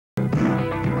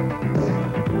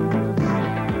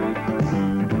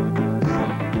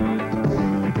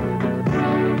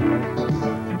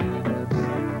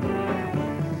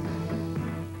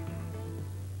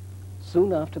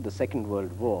Soon after the Second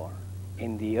World War,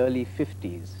 in the early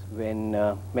 50s, when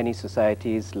many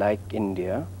societies like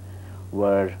India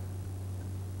were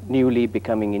newly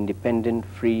becoming independent,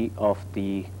 free of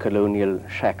the colonial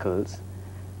shackles,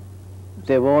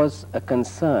 there was a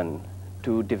concern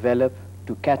to develop,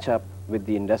 to catch up with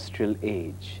the industrial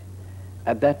age.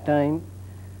 At that time,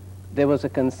 there was a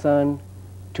concern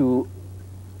to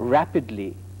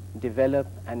rapidly develop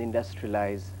and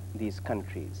industrialize these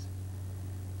countries.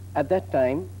 At that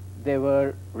time, there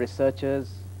were researchers,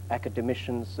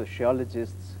 academicians,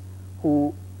 sociologists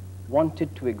who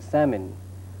wanted to examine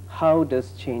how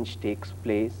does change takes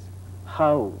place,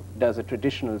 how does a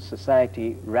traditional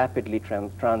society rapidly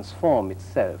transform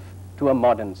itself to a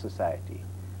modern society.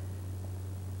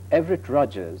 Everett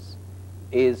Rogers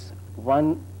is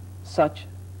one such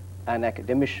an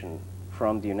academician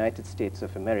from the United States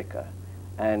of America,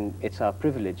 and it's our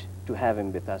privilege to have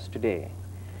him with us today.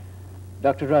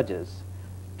 Dr. Rogers,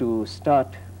 to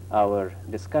start our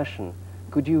discussion,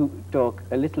 could you talk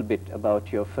a little bit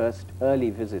about your first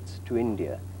early visits to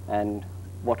India and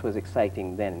what was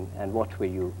exciting then and what were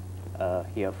you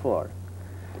here for?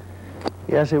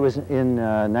 Yes, it was in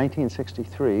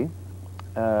 1963,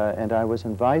 and I was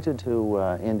invited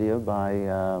to India by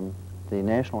the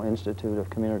National Institute of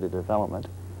Community Development,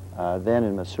 then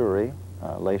in Missouri,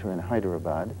 later in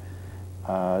Hyderabad,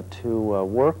 to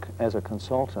work as a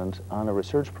consultant on a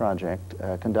research project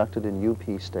conducted in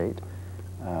UP State,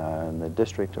 in the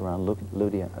district around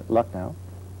Lucknow,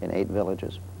 in 8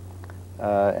 villages.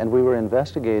 And we were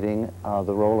investigating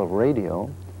the role of radio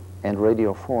and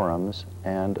radio forums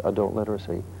and adult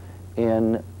literacy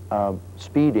in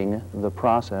speeding the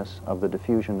process of the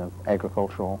diffusion of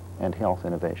agricultural and health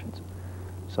innovations.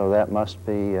 So that must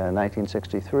be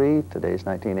 1963, today's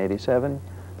 1987.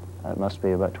 It must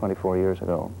be about 24 years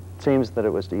ago. It seems that it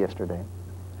was yesterday.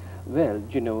 Well,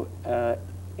 you know,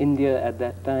 India at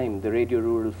that time, the Radio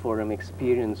Rural Forum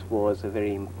experience was a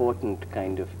very important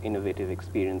kind of innovative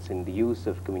experience in the use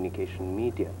of communication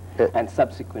media. And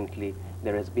subsequently,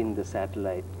 there has been the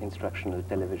satellite instructional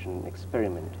television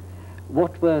experiment.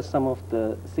 What were some of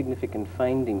the significant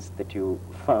findings that you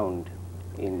found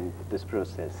in this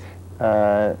process?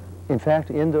 In fact,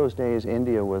 in those days,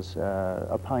 India was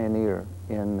a pioneer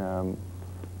in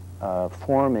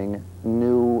forming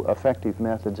new effective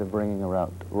methods of bringing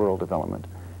about rural development,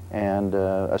 and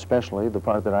especially the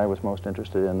part that I was most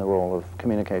interested in, the role of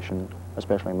communication,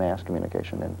 especially mass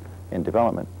communication in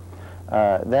development.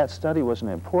 That study was an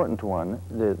important one.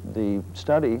 The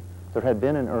study, there had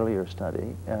been an earlier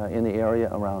study in the area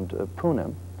around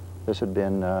Pune. This had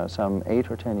been some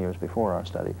 8 or 10 years before our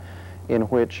study, in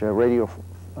which radio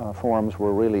forums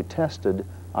were really tested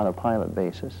on a pilot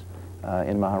basis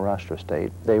in Maharashtra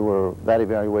state. That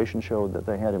evaluation showed that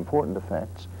they had important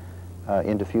effects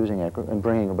in diffusing and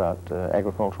bringing about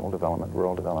agricultural development,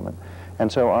 rural development.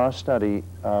 And so our study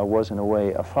was in a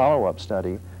way a follow-up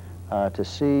study to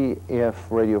see if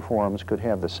radio forums could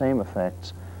have the same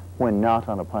effects when not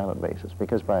on a pilot basis,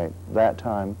 because by that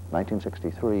time,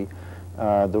 1963,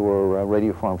 there were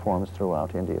radio forum forums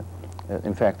throughout India.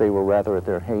 In fact, they were rather at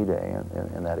their heyday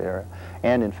in that area,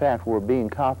 and in fact were being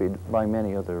copied by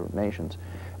many other nations.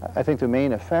 I think the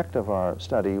main effect of our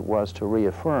study was to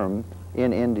reaffirm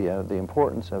in India the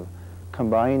importance of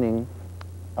combining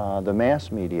the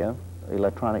mass media,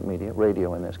 electronic media,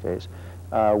 radio in this case,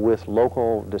 with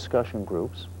local discussion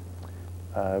groups,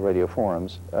 radio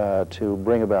forums, to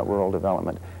bring about rural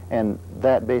development. And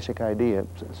that basic idea,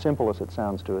 simple as it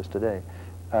sounds to us today,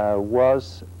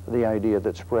 was the idea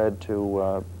that spread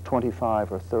to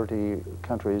 25 or 30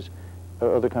 countries,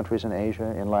 other countries in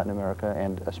Asia, in Latin America,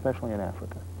 and especially in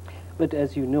Africa. But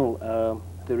as you know,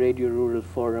 the Radio Rural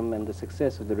Forum and the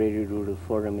success of the Radio Rural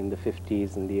Forum in the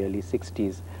 50s and the early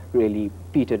 60s really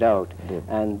petered out.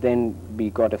 And then we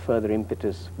got a further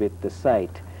impetus with the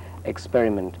site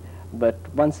experiment. But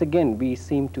once again, we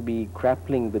seem to be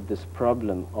grappling with this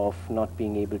problem of not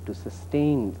being able to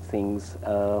sustain things.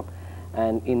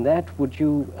 And in that, would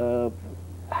you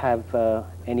have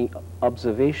any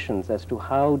observations as to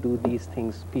how do these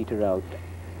things peter out?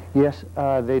 Yes,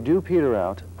 they do peter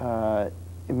out.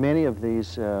 Many of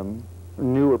these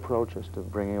new approaches to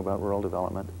bringing about rural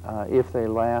development, if they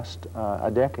last a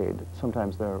decade,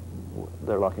 sometimes they're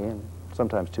lucky, and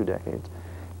sometimes 2 decades.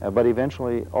 But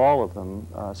eventually, all of them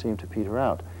seem to peter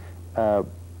out.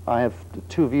 I have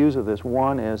 2 views of this.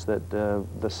 One is that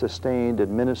the sustained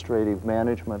administrative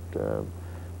management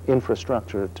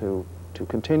infrastructure to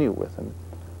continue with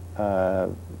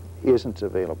them isn't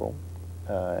available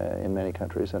in many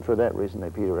countries, and for that reason they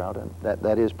peter out, and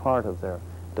that is part of their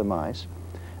demise.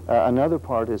 Another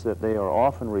part is that they are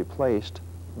often replaced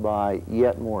by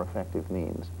yet more effective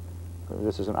means.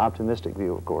 This is an optimistic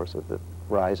view, of course, of the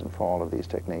rise and fall of these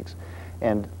techniques.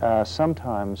 And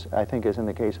sometimes, I think as in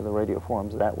the case of the radio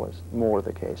forums, that was more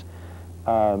the case.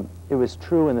 It was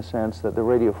true in the sense that the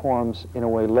radio forums, in a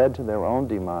way, led to their own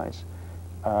demise.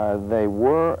 They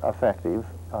were effective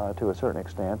to a certain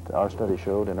extent, our study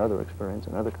showed, and other experience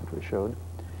in other countries showed,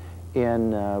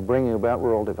 in bringing about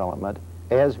rural development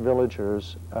as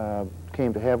villagers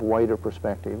came to have wider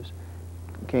perspectives,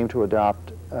 came to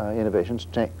adopt innovations,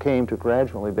 came to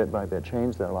gradually, bit by bit,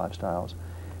 change their lifestyles.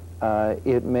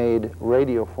 It made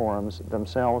radio forums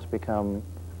themselves become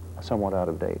somewhat out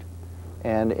of date.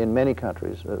 And in many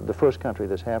countries, the first country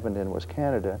this happened in was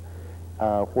Canada,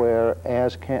 where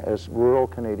as rural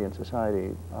Canadian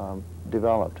society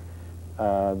developed,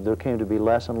 there came to be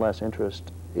less and less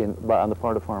interest on the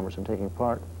part of farmers in taking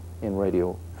part in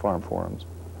radio farm forums,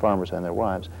 farmers and their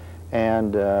wives.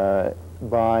 And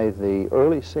by the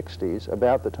early 60s,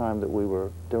 about the time that we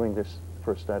were doing this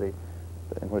first study,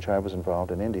 in which I was involved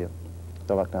in India,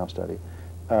 the Lucknow study,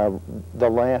 the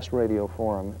last radio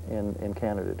forum in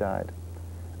Canada died,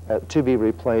 to be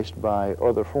replaced by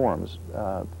other forums,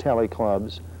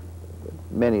 tele-clubs,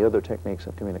 many other techniques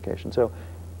of communication. So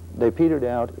they petered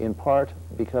out in part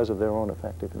because of their own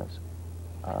effectiveness.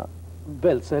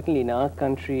 Well, certainly in our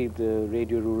country, the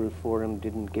Radio Rural Forum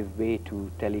didn't give way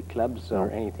to tele-clubs or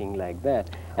anything like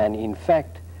that. And in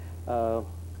fact,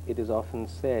 it is often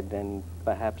said, and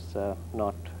perhaps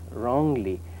not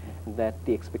wrongly, that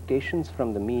the expectations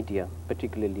from the media,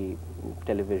 particularly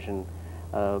television,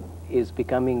 is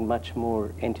becoming much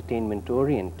more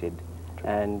entertainment-oriented,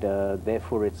 and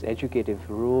therefore its educative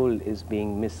role is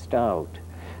being missed out.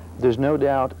 There's no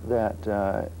doubt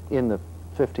that in the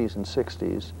 50s and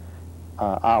 60s,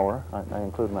 I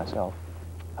include myself,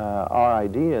 our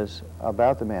ideas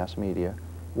about the mass media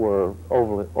were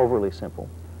overly simple.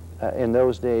 In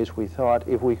those days, we thought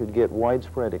if we could get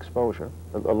widespread exposure,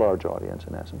 a large audience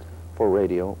in essence, for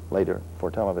radio, later for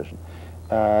television,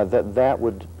 that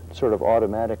would sort of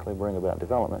automatically bring about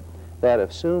development. That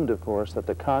assumed, of course, that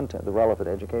the content, the relevant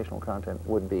educational content,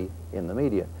 would be in the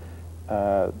media.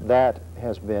 That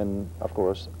has been, of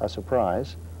course, a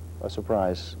surprise.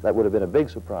 That would have been a big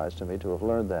surprise to me to have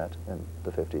learned that in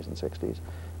the 50s and 60s,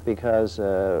 because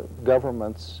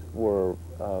governments were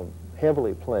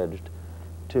heavily pledged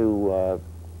to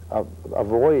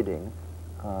avoiding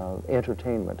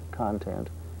entertainment content,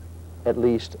 at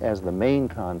least as the main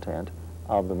content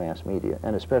of the mass media,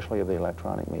 and especially of the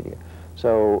electronic media.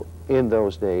 So in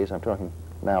those days, I'm talking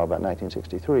now about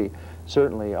 1963,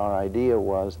 certainly our idea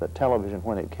was that television,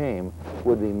 when it came,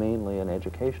 would be mainly an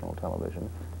educational television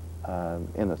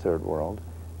in the third world,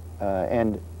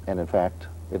 and in fact,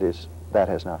 that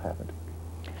has not happened.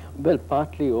 Well,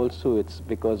 partly also it's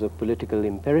because of political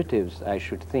imperatives, I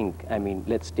should think. I mean,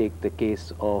 let's take the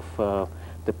case of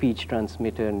the Peach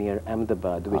transmitter near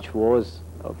Ahmedabad, which was,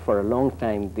 for a long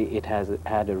time, it has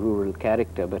had a rural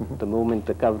character, but the moment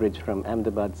the coverage from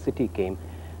Ahmedabad city came,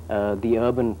 the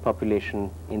urban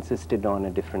population insisted on a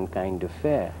different kind of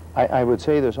fare. I would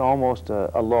say there's almost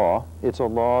a law. It's a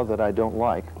law that I don't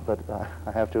like, but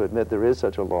I have to admit there is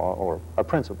such a law, or a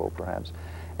principle perhaps,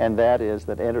 and that is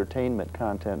that entertainment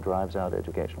content drives out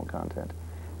educational content.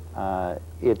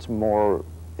 It's more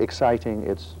exciting,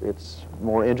 it's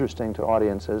more interesting to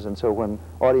audiences, and so when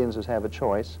audiences have a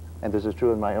choice, and this is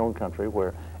true in my own country,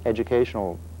 where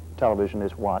educational television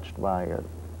is watched by a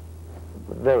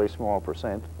very small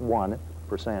percent,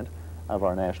 1% of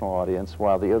our national audience,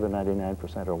 while the other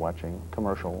 99% are watching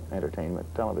commercial entertainment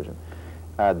television.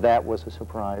 That was a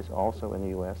surprise also in the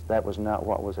U.S. That was not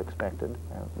what was expected,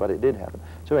 but it did happen.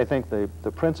 So I think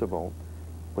the principle,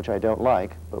 which I don't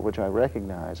like, but which I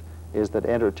recognize, is that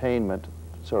entertainment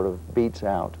sort of beats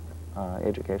out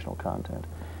educational content.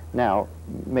 Now,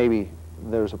 maybe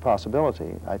there's a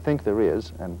possibility, I think there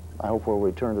is, and I hope we'll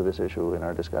return to this issue in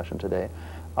our discussion today,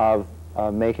 of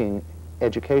making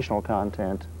educational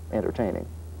content entertaining,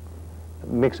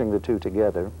 mixing the two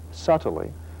together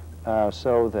subtly,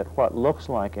 so that what looks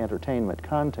like entertainment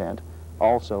content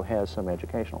also has some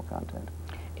educational content.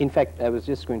 In fact, I was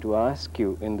just going to ask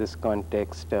you, in this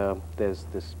context, there's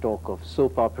this talk of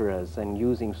soap operas and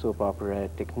using soap opera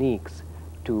techniques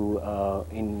to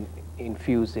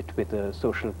infuse it with a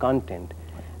social content.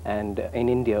 And in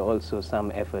India also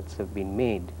some efforts have been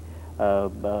made.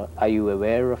 Are you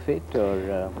aware of it,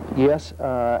 or? Yes,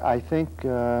 I think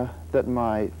that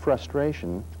my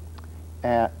frustration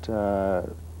at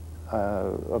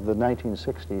of the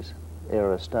 1960s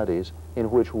era studies, in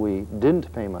which we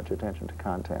didn't pay much attention to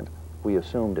content, we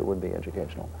assumed it would be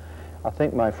educational. I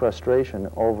think my frustration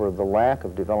over the lack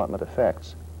of development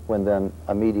effects when then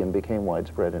a medium became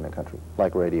widespread in a country,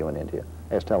 like radio in India,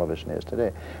 as television is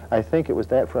today. I think it was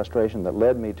that frustration that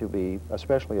led me to be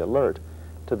especially alert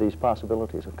to these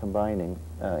possibilities of combining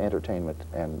entertainment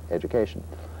and education.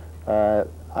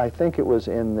 I think it was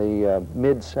in the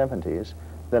mid-70s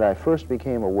that I first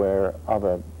became aware of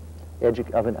an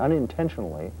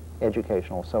unintentionally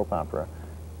educational soap opera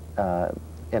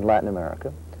in Latin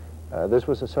America. This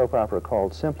was a soap opera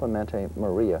called Simplemente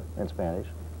Maria in Spanish,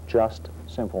 Just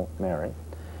Simple Mary.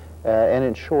 And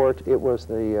in short, it was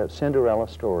the Cinderella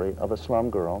story of a slum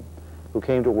girl who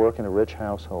came to work in a rich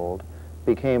household,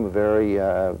 became a very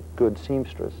good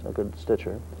seamstress, a good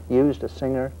stitcher, used a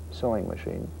Singer sewing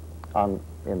machine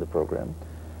in the program.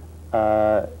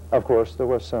 Of course, there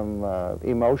was some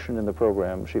emotion in the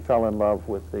program. She fell in love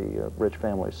with the rich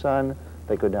family's son.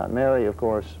 They could not marry, of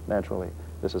course, naturally.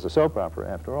 This is a soap opera,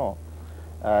 after all.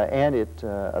 And it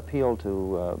appealed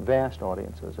to vast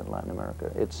audiences in Latin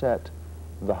America. It set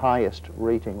the highest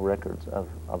rating records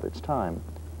of its time.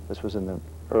 This was in the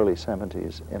early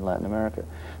 70s in Latin America.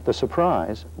 The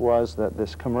surprise was that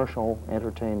this commercial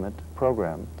entertainment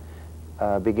program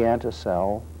began to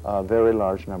sell very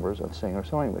large numbers of Singer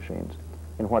sewing machines.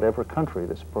 In whatever country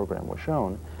this program was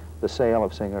shown, the sale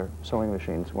of Singer sewing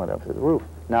machines went up through the roof.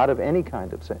 Not of any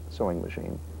kind of sewing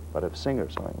machine, but of Singer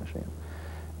sewing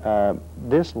machine.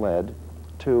 This led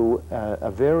to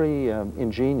a very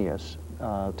ingenious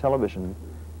television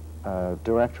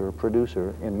director,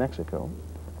 producer in Mexico,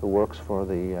 who works for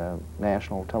the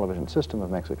National Television System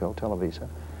of Mexico, Televisa.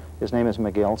 His name is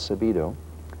Miguel Sabido.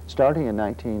 Starting in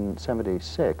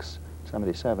 1976,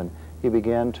 77, he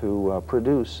began to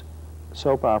produce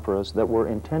soap operas that were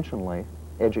intentionally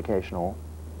educational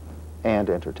and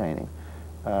entertaining.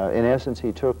 In essence,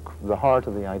 he took the heart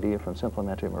of the idea from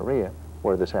Simplemente Maria,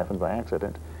 where this happened by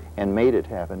accident, and made it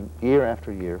happen year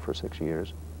after year for 6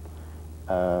 years.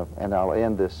 And I'll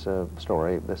end this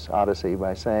story, this odyssey,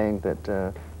 by saying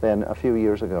that then a few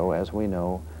years ago, as we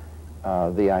know,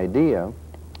 the idea,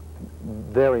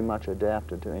 very much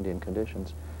adapted to Indian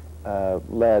conditions,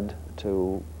 led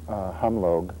to Hum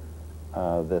Log,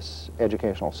 this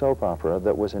educational soap opera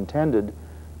that was intended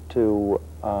to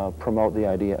promote the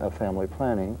idea of family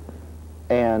planning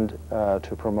and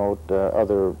to promote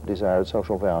other desired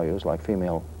social values like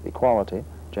female equality,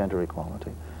 gender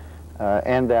equality.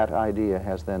 And that idea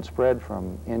has then spread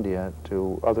from India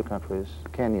to other countries,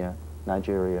 Kenya,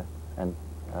 Nigeria, and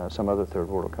some other third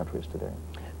world countries today.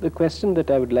 The question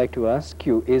that I would like to ask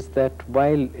you is that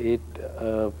while it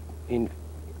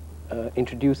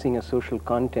introducing a social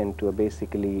content to a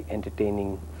basically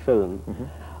entertaining film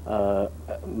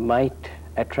might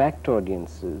attract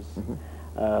audiences,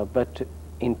 but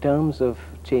in terms of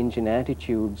change in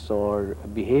attitudes or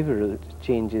behavioral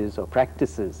changes or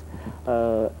practices,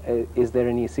 is there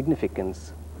any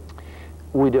significance?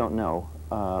 We don't know.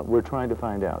 We're trying to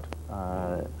find out.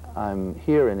 I'm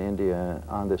here in India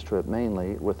on this trip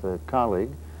mainly with a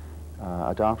colleague,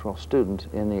 a doctoral student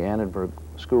in the Annenberg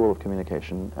School of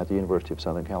Communication at the University of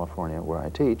Southern California, where I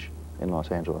teach in Los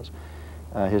Angeles.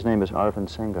 His name is Arvind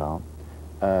Singhal.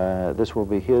 This will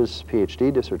be his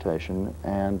PhD dissertation,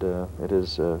 and it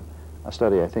is a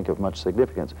study, I think, of much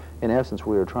significance. In essence,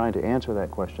 we are trying to answer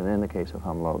that question in the case of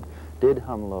Hum Log. Did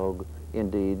Hum Log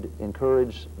indeed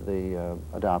encourage the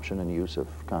adoption and use of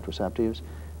contraceptives?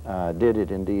 Did it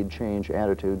indeed change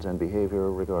attitudes and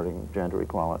behavior regarding gender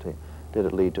equality? Did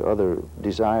it lead to other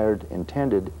desired,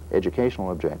 intended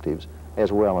educational objectives, as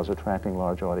well as attracting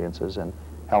large audiences and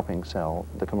helping sell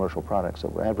the commercial products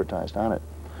that were advertised on it?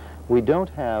 We don't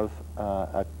have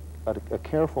a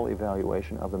careful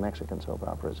evaluation of the Mexican soap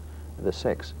operas, the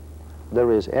 6.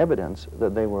 There is evidence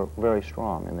that they were very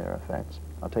strong in their effects.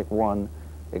 I'll take one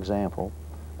example.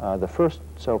 The first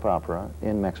soap opera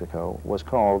in Mexico was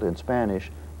called in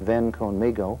Spanish Ven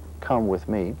Conmigo, Come With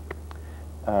Me,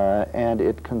 and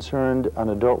it concerned an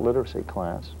adult literacy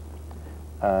class.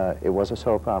 It was a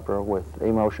soap opera with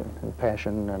emotion and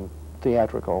passion and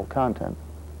theatrical content.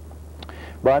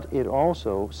 But it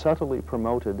also subtly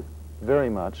promoted very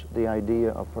much the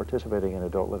idea of participating in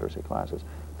adult literacy classes.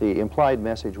 The implied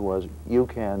message was you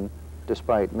can,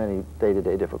 despite many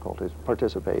day-to-day difficulties,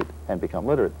 participate and become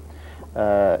literate.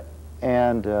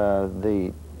 And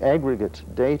the aggregate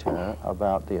data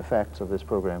about the effects of this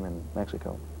program in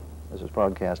Mexico, this was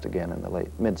broadcast again in the late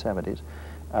mid-70s,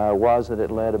 was that it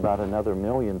led about another 1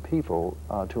 million people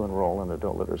to enroll in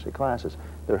adult literacy classes.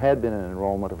 There had been an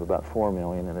enrollment of about 4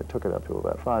 million, and it took it up to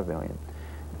about 5 million.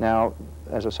 Now,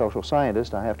 as a social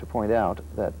scientist, I have to point out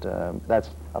that that's,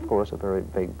 of course, a very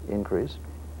big increase.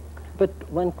 But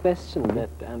one question that,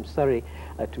 I'm sorry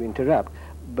to interrupt,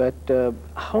 But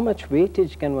how much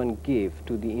weightage can one give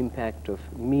to the impact of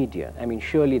media? I mean,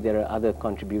 surely there are other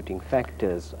contributing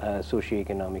factors,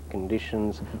 socioeconomic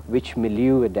conditions, which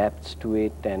milieu adapts to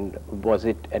it, and was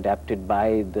it adapted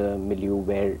by the milieu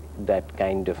where that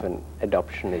kind of an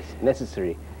adoption is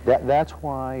necessary? That's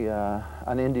why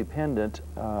an independent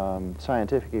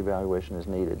scientific evaluation is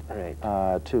needed,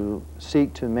 right, to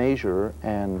seek to measure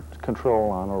and control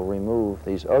on or remove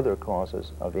these other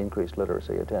causes of increased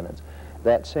literacy attendance.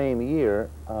 That same year,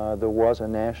 there was a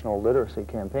national literacy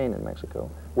campaign in Mexico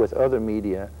with other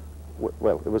media.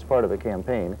 Well, it was part of a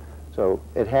campaign, so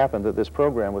it happened that this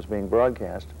program was being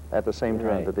broadcast at the same time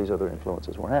right, that these other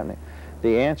influences were happening.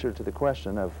 The answer to the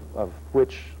question of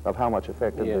how much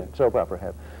effect did the soap opera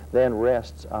have then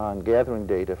rests on gathering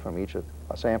data from each of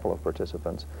a sample of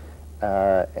participants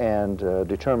and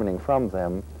determining from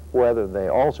them whether they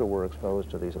also were exposed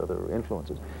to these other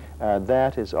influences.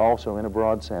 That is also, in a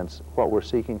broad sense, what we're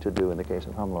seeking to do in the case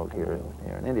of Humlog here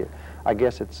in India. I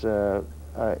guess it's a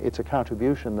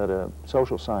contribution that a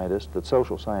social scientist, that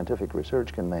social scientific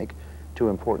research can make to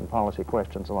important policy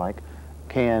questions like,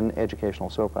 can educational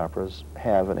soap operas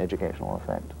have an educational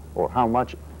effect? Or how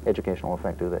much educational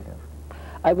effect do they have?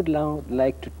 I would now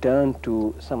like to turn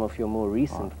to some of your more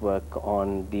recent work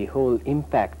on the whole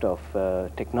impact of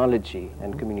technology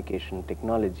and communication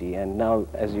technology. And now,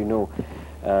 as you know,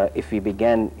 if we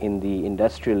began in the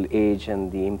industrial age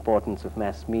and the importance of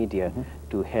mass media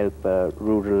to help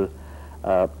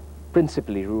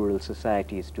principally rural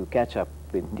societies to catch up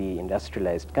with the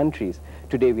industrialized countries,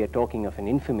 today we are talking of an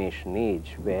information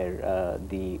age where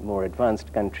the more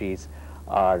advanced countries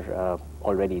are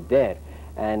already there.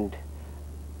 And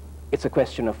it's a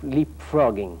question of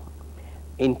leapfrogging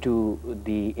into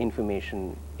the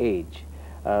information age.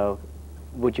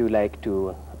 Would you like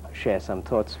to share some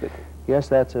thoughts with it? Yes,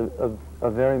 that's a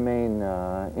very main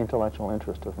intellectual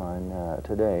interest of mine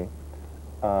today.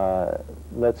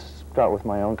 Let's start with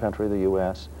my own country, the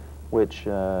U.S., which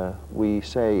we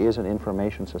say is an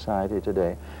information society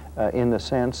today, in the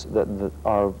sense that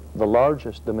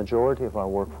the majority of our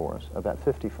workforce, about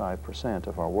 55%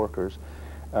 of our workers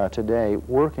today,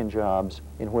 work in jobs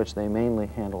in which they mainly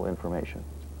handle information.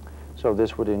 So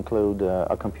this would include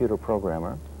a computer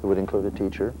programmer, it would include a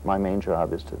teacher. My main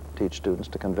job is to teach students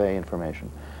to convey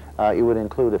information. It would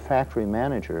include a factory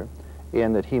manager,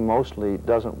 in that he mostly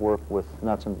doesn't work with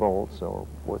nuts and bolts or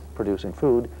with producing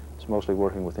food. It's mostly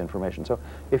working with information. So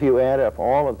if you add up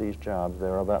all of these jobs,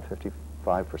 they're about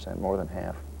 55%, more than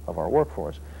half of our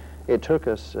workforce. It took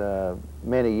us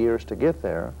many years to get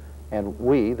there, and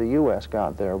we, the U.S.,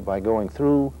 got there by going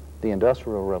through the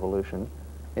Industrial Revolution,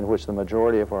 in which the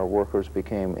majority of our workers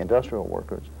became industrial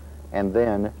workers, and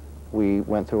then we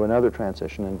went through another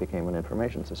transition and became an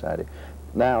information society.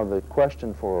 Now the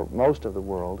question for most of the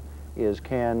world is,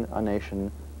 can a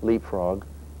nation leapfrog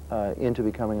into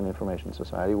becoming an information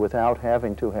society without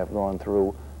having to have gone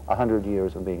through 100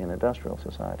 years of being an industrial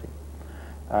society?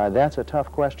 That's a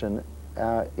tough question.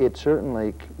 It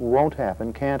certainly won't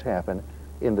happen, can't happen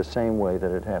in the same way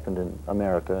that it happened in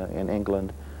America, in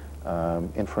England,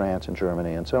 in France, in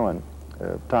Germany, and so on.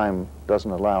 Time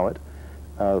doesn't allow it.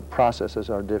 Processes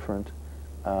are different.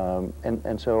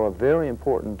 And so a very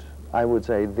important, I would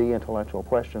say, the intellectual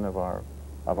question of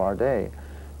our day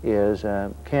is,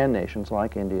 can nations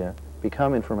like India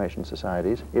become information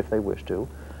societies, if they wish to,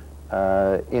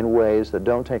 in ways that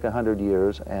don't take 100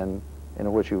 years and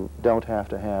in which you don't have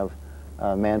to have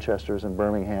Manchesters and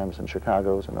Birminghams and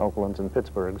Chicagos and Oaklands and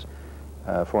Pittsburghs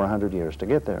for 100 years to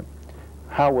get there.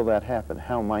 How will that happen?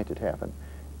 How might it happen?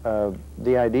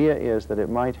 The idea is that it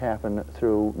might happen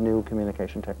through new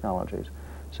communication technologies.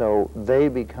 So they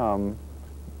become,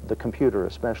 the computer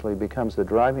especially, becomes the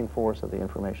driving force of the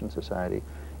information society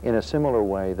in a similar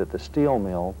way that the steel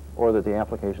mill or that the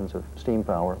applications of steam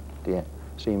power, the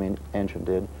steam engine,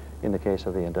 did in the case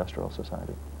of the industrial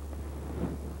society.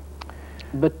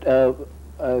 But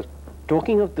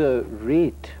talking of the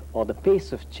rate or the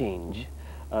pace of change,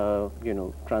 you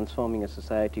know, transforming a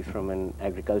society from an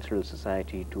agricultural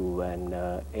society to an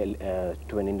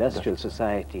industrial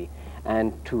society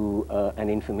and to an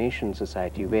information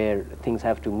society where things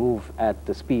have to move at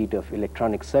the speed of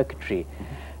electronic circuitry,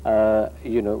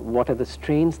 you know, what are the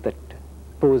strains that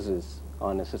poses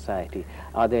on a society?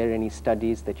 Are there any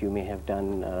studies that you may have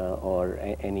done or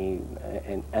any,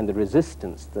 and the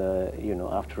resistance, you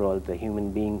know, after all, the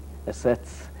human being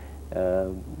asserts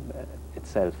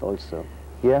itself also?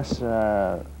 Yes,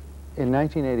 in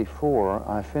 1984,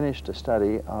 I finished a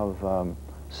study of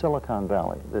Silicon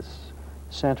Valley, this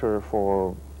center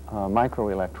for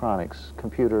microelectronics,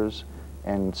 computers,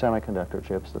 and semiconductor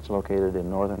chips that's located in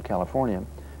Northern California,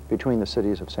 between the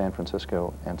cities of San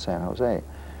Francisco and San Jose.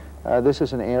 This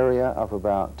is an area of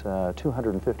about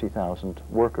 250,000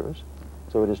 workers,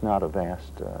 so it is not a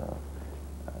vast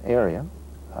area.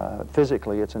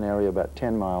 Physically, it's an area about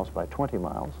 10 miles by 20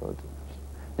 miles, so it's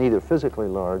neither physically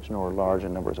large nor large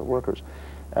in numbers of workers.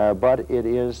 But it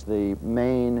is the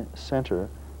main center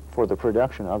for the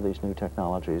production of these new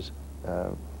technologies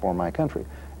for my country.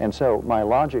 And so my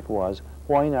logic was,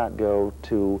 why not go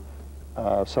to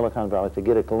Silicon Valley to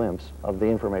get a glimpse of the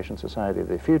information society of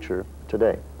the future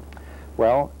today?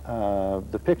 Well,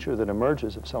 the picture that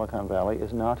emerges of Silicon Valley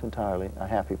is not entirely a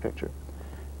happy picture.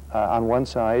 On one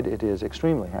side, it is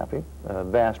extremely happy,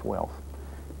 vast wealth.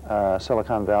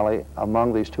 Silicon Valley,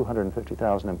 among these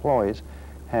 250,000 employees,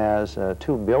 has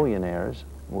 2 billionaires.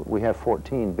 We have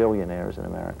 14 billionaires in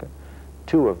America.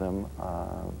 2 of them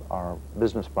are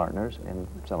business partners in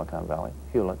Silicon Valley,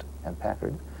 Hewlett and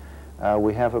Packard.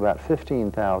 We have about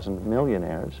 15,000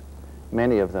 millionaires,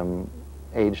 many of them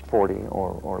aged 40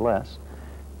 or less.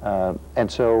 And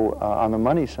so on the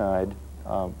money side,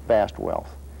 vast wealth.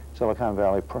 Silicon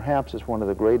Valley perhaps is one of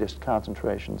the greatest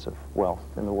concentrations of wealth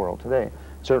in the world today.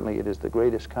 Certainly it is the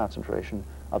greatest concentration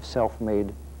of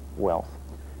self-made wealth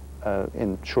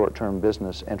in short-term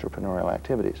business entrepreneurial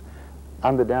activities.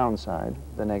 On the downside,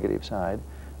 the negative side,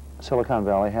 Silicon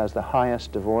Valley has the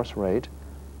highest divorce rate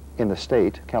in the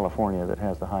state, California, that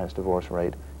has the highest divorce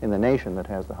rate, in the nation that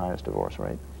has the highest divorce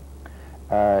rate.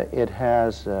 It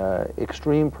has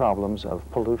extreme problems of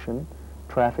pollution,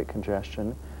 traffic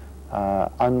congestion,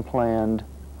 unplanned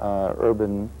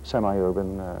urban,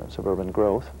 semi-urban, suburban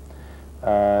growth.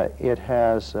 It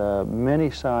has many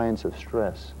signs of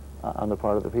stress on the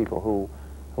part of the people who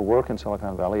work in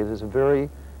Silicon Valley. It is a very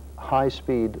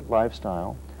high-speed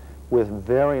lifestyle with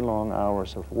very long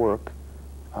hours of work.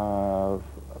 A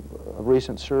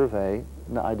recent survey,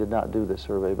 I did not do this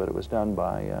survey, but it was done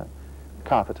by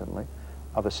competently,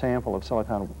 of a sample of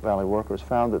Silicon Valley workers,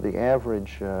 found that the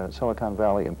average Silicon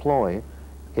Valley employee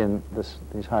in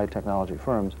these high technology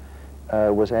firms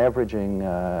was averaging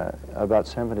about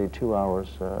 72 hours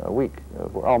a week,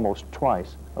 almost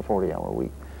twice a 40-hour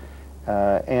week.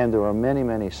 And there are many,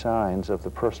 many signs of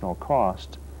the personal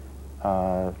cost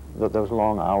that those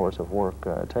long hours of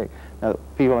work take. Now,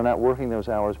 people are not working those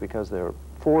hours because they're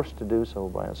forced to do so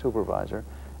by a supervisor.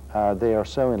 They are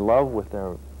so in love with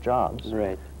their jobs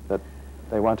that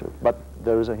they want to. But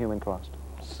there is a human cost.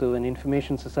 So an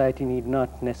information society need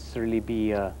not necessarily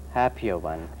be a happier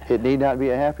one. It need not be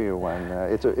a happier one.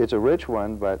 It's a rich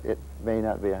one, but it may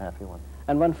not be a happy one.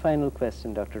 And one final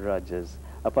question, Dr. Rogers.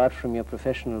 Apart from your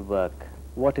professional work,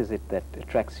 what is it that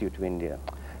attracts you to India?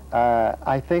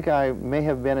 I think I may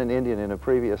have been an Indian in a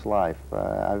previous life.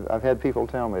 I've had people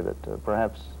tell me that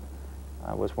perhaps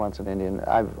I was once an Indian.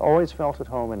 I've always felt at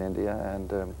home in India,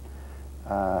 and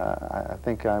I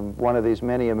think I'm one of these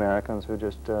many Americans who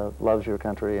just loves your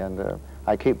country, and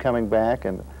I keep coming back,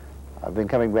 and I've been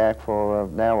coming back for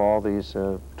now all these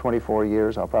 24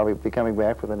 years. I'll probably be coming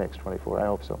back for the next 24. I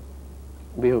hope so.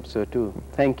 We hope so too.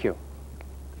 Thank you.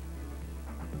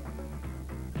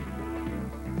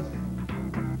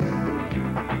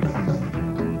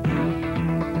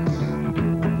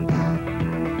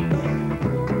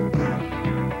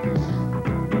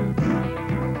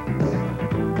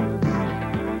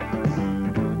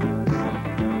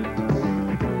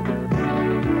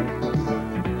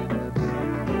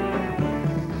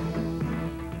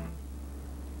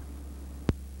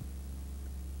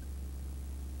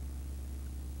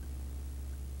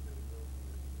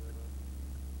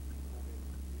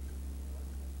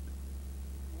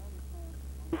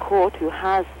 Court, who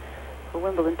has the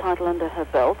Wimbledon title under her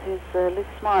belt, is Liz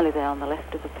Smiley there on the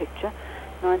left of the picture.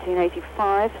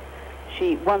 1985,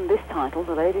 she won this title,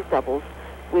 the ladies' doubles,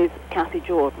 with Kathy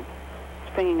Jordan.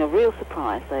 Springing a real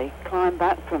surprise. They climbed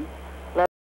back from